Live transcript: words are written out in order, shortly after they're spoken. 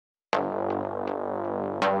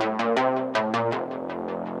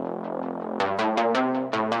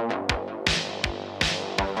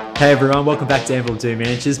Hey everyone, welcome back to Anvil Do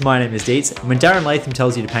Miniatures. My name is Deets, and when Darren Lathem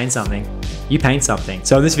tells you to paint something, you paint something.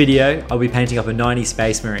 So in this video, I'll be painting up a 90s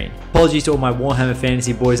Space Marine. Apologies to all my Warhammer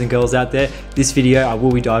Fantasy boys and girls out there. This video, I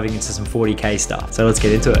will be diving into some 40k stuff. So let's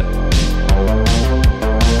get into it.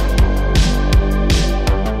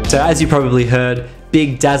 So as you probably heard,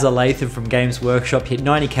 Big Darren Lathem from Games Workshop hit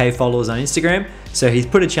 90k followers on Instagram, so he's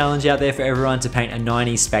put a challenge out there for everyone to paint a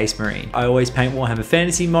 90s Space Marine. I always paint Warhammer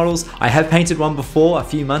Fantasy models. I have painted one before a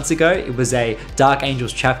few months ago. It was a Dark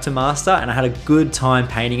Angels Chapter Master, and I had a good time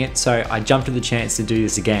painting it, so I jumped at the chance to do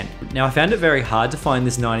this again. Now I found it very hard to find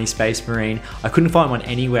this 90s Space Marine. I couldn't find one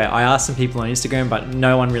anywhere. I asked some people on Instagram, but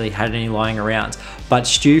no one really had any lying around. But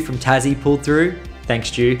Stu from Tassie pulled through. Thanks,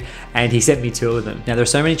 Stu, and he sent me 2 of them. Now there are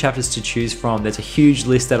so many chapters to choose from. There's a huge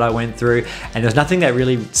list that I went through, and there's nothing that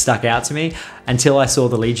really stuck out to me until I saw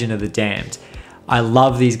the Legion of the Damned. I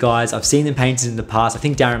love these guys. I've seen them painted in the past. I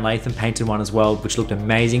think Darren Lathem painted one as well, which looked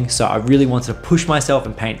amazing. So I really wanted to push myself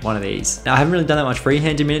and paint one of these. Now I haven't really done that much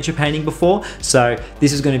freehand miniature painting before, so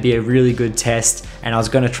this is going to be a really good test, and I was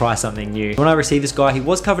going to try something new. When I received this guy, he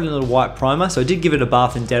was covered in a little white primer, so I did give it a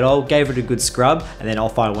bath in Dettol, gave it a good scrub, and then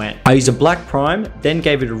off I went. I used a black prime, then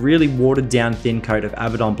gave it a really watered down thin coat of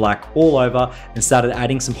Abaddon black all over, and started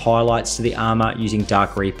adding some highlights to the armor using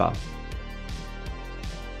Dark Reaper.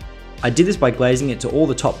 I did this by glazing it to all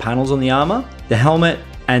the top panels on the armor, the helmet,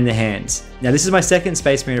 and the hands. Now this is my second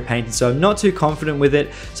Space Marine painting, so I'm not too confident with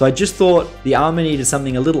it, so I just thought the armor needed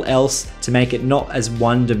something a little else to make it not as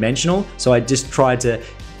one-dimensional, so I just tried to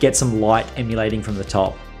get some light emulating from the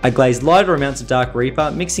top. I glazed lighter amounts of Dark Reaper,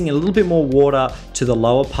 mixing in a little bit more water to the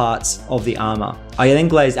lower parts of the armor. I then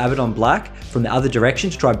glazed Abaddon black from the other direction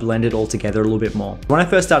to try blend it all together a little bit more. When I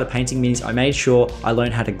first started painting minis, I made sure I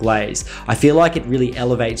learned how to glaze. I feel like it really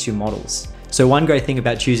elevates your models. So one great thing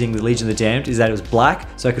about choosing the Legion of the Damned is that it was black,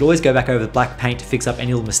 so I could always go back over the black paint to fix up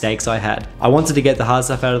any little mistakes I had. I wanted to get the hard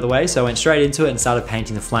stuff out of the way, so I went straight into it and started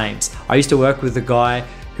painting the flames. I used to work with a guy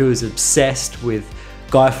who was obsessed with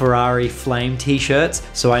Guy Ferrari flame t-shirts,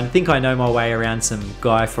 so I think I know my way around some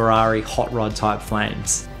Guy Ferrari hot rod type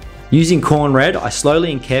flames. Using corn red, I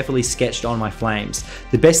slowly and carefully sketched on my flames.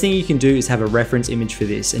 The best thing you can do is have a reference image for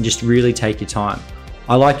this and just really take your time.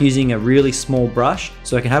 I like using a really small brush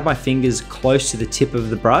so I can have my fingers close to the tip of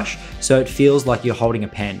the brush so it feels like you're holding a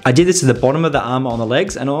pen. I did this to the bottom of the armor on the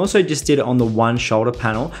legs, and I also just did it on the one shoulder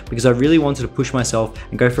panel because I really wanted to push myself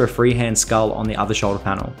and go for a freehand skull on the other shoulder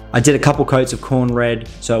panel. I did a couple coats of corn red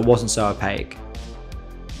so it wasn't so opaque.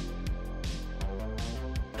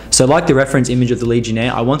 So like the reference image of the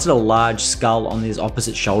Legionnaire, I wanted a large skull on this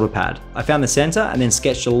opposite shoulder pad. I found the center and then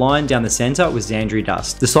sketched a line down the center with Xandri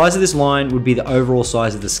dust. The size of this line would be the overall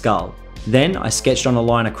size of the skull. Then I sketched on a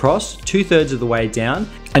line across 2/3 of the way down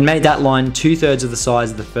and made that line 2/3 of the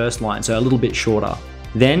size of the first line, so a little bit shorter.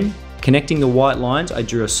 Then, connecting the white lines, I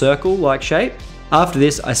drew a circle-like shape. After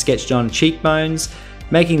this, I sketched on cheekbones,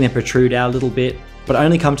 making them protrude out a little bit, but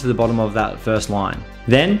only come to the bottom of that first line.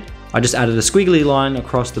 Then, I just added a squiggly line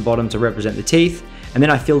across the bottom to represent the teeth, and then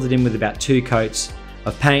I filled it in with about 2 coats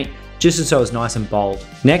of paint, just so it was nice and bold.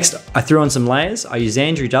 Next, I threw on some layers. I used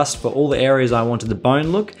Xandri dust for all the areas I wanted the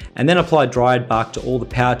bone look, and then applied dried bark to all the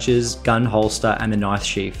pouches, gun holster, and the knife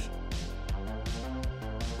sheath.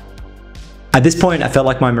 At this point, I felt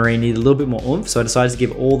like my Marine needed a little bit more oomph, so I decided to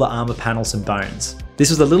give all the armor panels some bones. This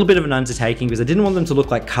was a little bit of an undertaking because I didn't want them to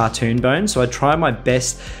look like cartoon bones, so I tried my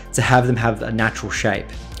best to have them have a natural shape.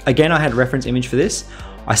 Again, I had a reference image for this.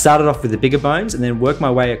 I started off with the bigger bones and then worked my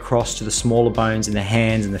way across to the smaller bones in the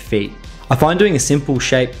hands and the feet. I find doing a simple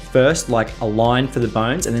shape first, like a line for the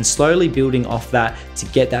bones, and then slowly building off that to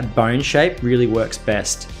get that bone shape really works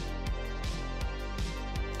best.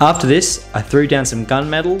 After this, I threw down some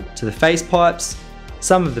gunmetal to the face pipes,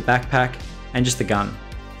 some of the backpack, and just the gun.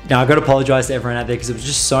 Now I've got to apologise to everyone out there because there was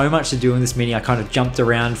just so much to do in this mini. I kind of jumped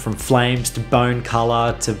around from flames to bone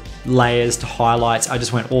colour to layers to highlights. I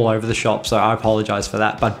just went all over the shop, so I apologise for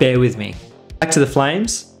that, but bear with me. Back to the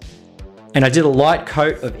flames, and I did a light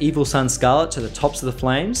coat of Evil Sun Scarlet to the tops of the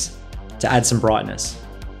flames to add some brightness.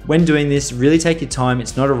 When doing this, really take your time.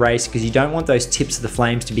 It's not a race because you don't want those tips of the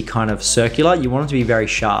flames to be kind of circular. You want them to be very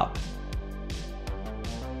sharp.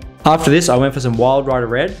 After this, I went for some Wild Rider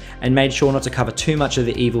Red and made sure not to cover too much of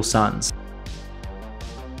the Evil Suns.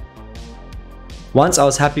 Once I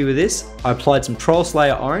was happy with this, I applied some Troll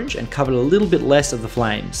Slayer Orange and covered a little bit less of the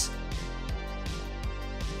flames.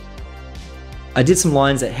 I did some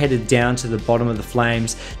lines that headed down to the bottom of the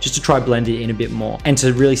flames just to try blend it in a bit more and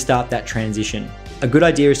to really start that transition. A good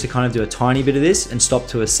idea is to kind of do a tiny bit of this and stop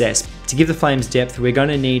to assess. To give the flames depth, we're going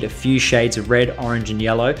to need a few shades of red, orange and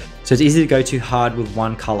yellow, so it's easy to go too hard with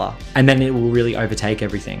one color and then it will really overtake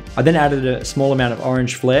everything. I then added a small amount of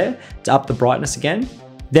orange flare to up the brightness again.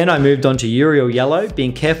 Then I moved on to Uriel yellow,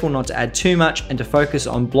 being careful not to add too much and to focus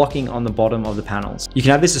on blocking on the bottom of the panels. You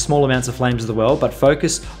can add this to small amounts of flames as well, but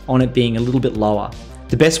focus on it being a little bit lower.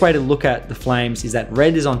 The best way to look at the flames is that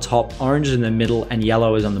red is on top, orange is in the middle, and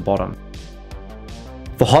yellow is on the bottom.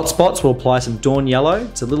 For hot spots, we'll apply some Dawn yellow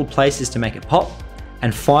to little places to make it pop.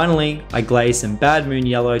 And finally, I glazed some Bad Moon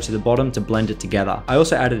yellow to the bottom to blend it together. I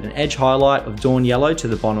also added an edge highlight of Dawn yellow to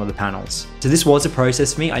the bottom of the panels. So this was a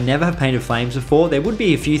process for me. I never have painted flames before. There would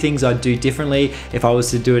be a few things I'd do differently if I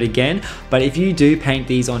was to do it again. But if you do paint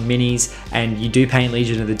these on minis and you do paint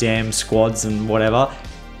Legion of the Damned squads and whatever,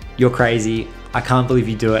 you're crazy. I can't believe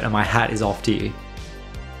you do it and my hat is off to you.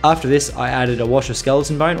 After this, I added a wash of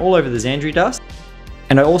skeleton bone all over the Xandri dust.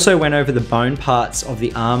 And I also went over the bone parts of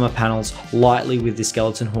the armor panels lightly with the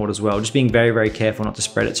skeleton horde as well, just being very, very careful not to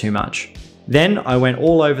spread it too much. Then I went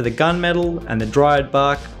all over the gunmetal and the dried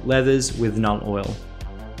bark leathers with null oil.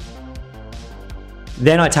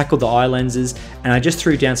 Then I tackled the eye lenses and I just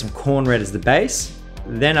threw down some corn red as the base.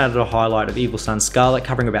 Then added a highlight of Evil Sun Scarlet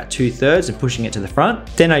covering about 2/3 and pushing it to the front.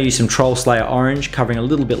 Then I used some Troll Slayer orange covering a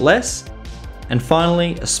little bit less. And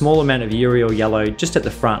finally, a small amount of Uriel yellow just at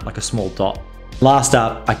the front like a small dot. Last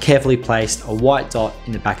up, I carefully placed a white dot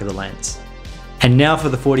in the back of the lens. And now for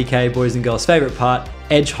the 40k boys and girls favorite part,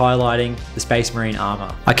 edge highlighting the Space Marine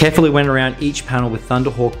armor. I carefully went around each panel with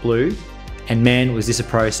Thunderhawk blue, and man was this a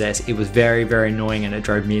process. It was very, very annoying and it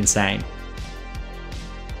drove me insane.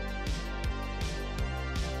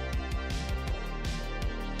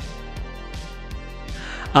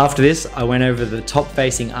 After this, I went over the top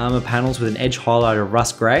facing armor panels with an edge highlight of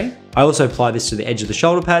rust grey. I also applied this to the edge of the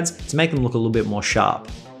shoulder pads to make them look a little bit more sharp.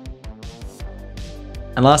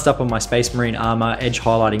 And last up on my Space Marine armor edge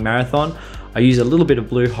highlighting marathon, I used a little bit of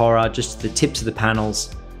blue horror just to the tips of the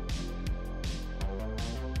panels.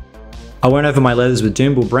 I went over my leathers with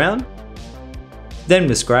Doombull brown, then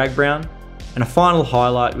with Scrag brown, and a final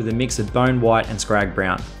highlight with a mix of bone white and Scrag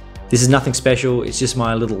brown. This is nothing special, it's just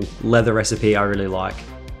my little leather recipe I really like.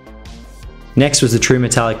 Next was the true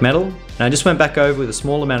metallic metal, and I just went back over with a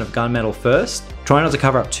small amount of gunmetal first, trying not to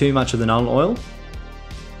cover up too much of the null oil.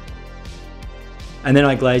 And then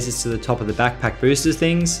I glazed this to the top of the backpack boosters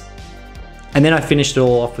things. And then I finished it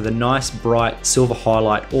all off with a nice bright silver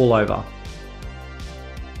highlight all over.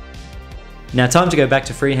 Now time to go back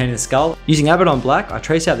to freehanding the skull. Using Abaddon Black, I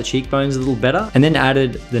traced out the cheekbones a little better and then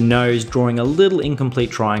added the nose, drawing a little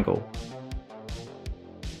incomplete triangle.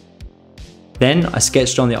 Then I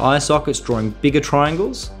sketched on the eye sockets, drawing bigger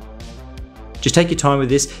triangles. Just take your time with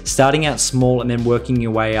this, starting out small and then working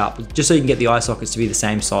your way up, just so you can get the eye sockets to be the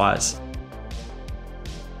same size.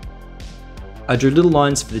 I drew little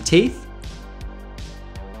lines for the teeth.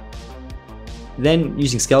 Then,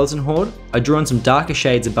 using Skeleton Horde, I drew on some darker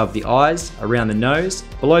shades above the eyes, around the nose,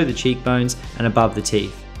 below the cheekbones, and above the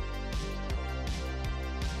teeth.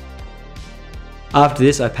 After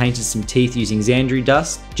this, I painted some teeth using Xandri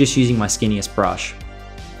dust, just using my skinniest brush.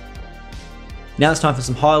 Now it's time for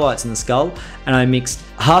some highlights in the skull, and I mixed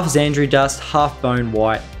half Xandri dust, half bone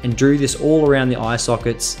white, and drew this all around the eye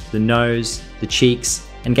sockets, the nose, the cheeks,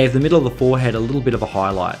 and gave the middle of the forehead a little bit of a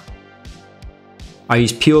highlight. I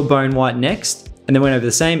used pure bone white next, and then went over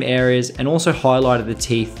the same areas and also highlighted the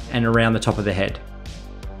teeth and around the top of the head.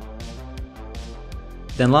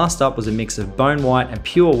 Then last up was a mix of bone white and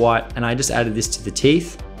pure white, and I just added this to the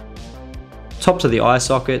teeth, top to the eye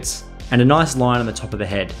sockets, and a nice line on the top of the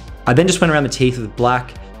head. I then just went around the teeth with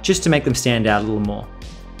black just to make them stand out a little more.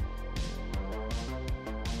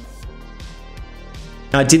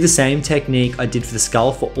 Now I did the same technique I did for the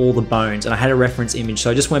skull for all the bones, and I had a reference image,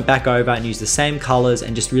 so I just went back over and used the same colors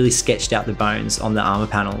and just really sketched out the bones on the armor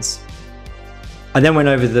panels. I then went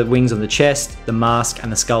over the wings on the chest, the mask,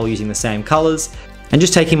 and the skull using the same colors, and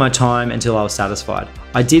just taking my time until I was satisfied.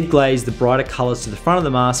 I did glaze the brighter colors to the front of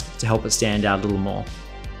the mask to help it stand out a little more.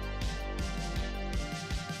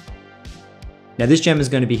 Now this gem is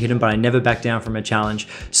going to be hidden, but I never backed down from a challenge,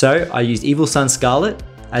 so I used Evil Sun Scarlet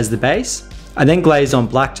as the base. I then glazed on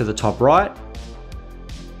black to the top right.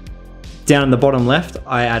 Down in the bottom left,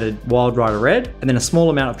 I added Wild Rider Red, and then a small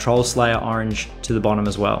amount of Troll Slayer Orange to the bottom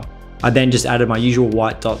as well. I then just added my usual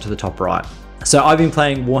white dot to the top right. So I've been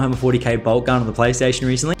playing Warhammer 40k Bolt Gun on the PlayStation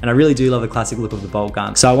recently, and I really do love the classic look of the Bolt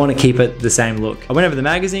Gun, so I want to keep it the same look. I went over the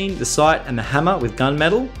magazine, the sight, and the hammer with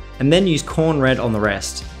gunmetal, and then used Corn Red on the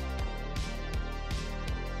rest.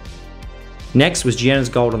 Next was Gianna's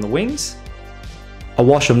Gold on the wings, a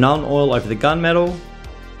wash of Nuln Oil over the gunmetal,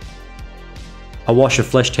 a wash of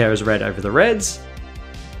Flesh Tearers Red over the reds.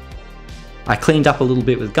 I cleaned up a little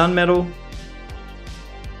bit with gunmetal.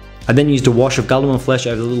 I then used a wash of Guilliman Flesh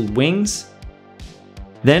over the little wings.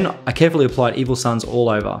 Then I carefully applied Evil Suns all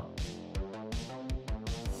over.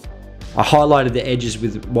 I highlighted the edges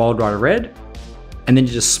with Wild Rider Red, and then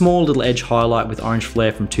did a small little edge highlight with Orange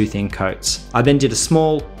Flare from 2 thin coats. I then did a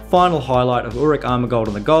small final highlight of Uruk Armor Gold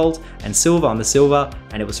on the gold and silver on the silver,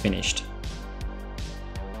 and it was finished.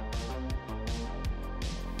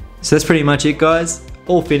 So that's pretty much it, guys.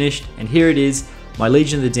 All finished, and here it is, my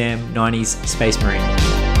Legion of the Damned 90s Space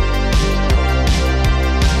Marine.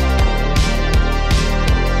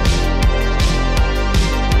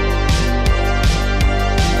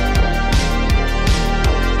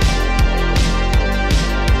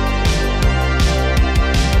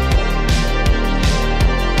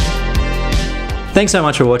 Thanks so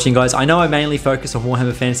much for watching, guys. I know I mainly focus on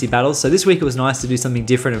Warhammer Fantasy Battles, so this week it was nice to do something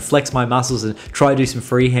different and flex my muscles and try to do some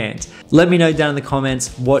freehand. Let me know down in the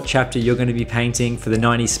comments what chapter you're going to be painting for the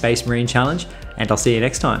 90s Space Marine Challenge, and I'll see you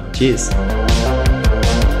next time. Cheers.